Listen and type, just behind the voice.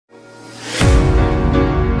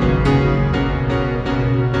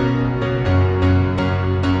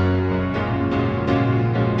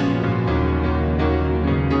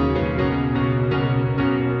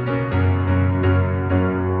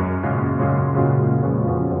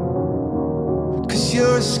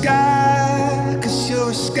you're a sky, 'cause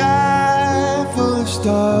you're a sky full of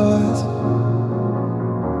stars.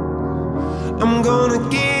 I'm gonna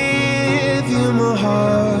give you my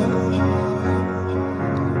heart,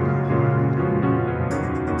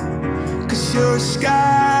 'cause you're a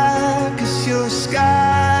sky, 'cause you're a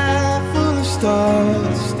sky full of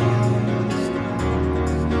stars.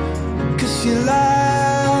 'Cause you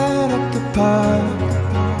light up the park.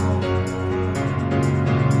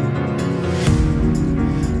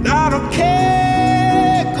 I don't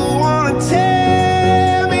care, go on and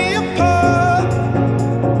tear me apart.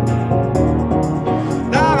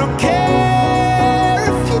 I don't care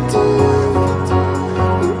if you do.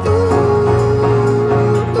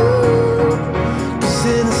 Cause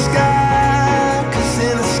in the sky, 'cause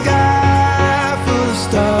in the sky full of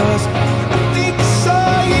stars, I think I saw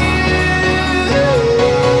you.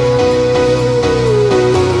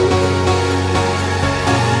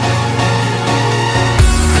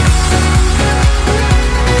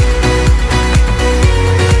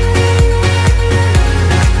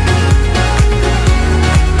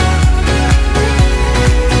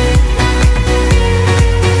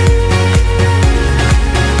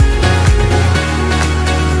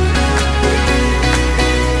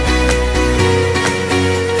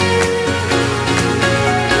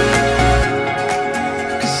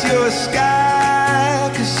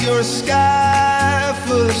 You're a sky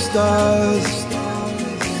full of stars.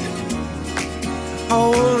 I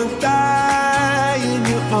wanna die in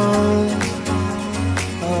your arms.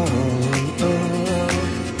 Oh, oh.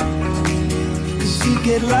 'Cause you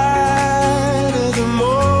get lighter the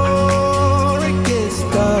more it gets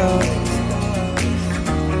dark.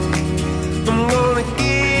 I'm gonna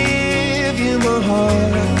give you my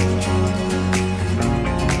heart.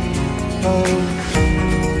 Oh,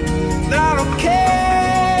 I don't care.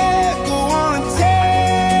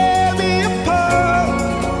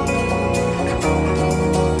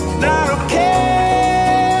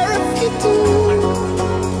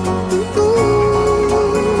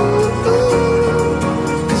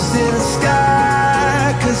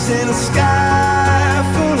 In the sky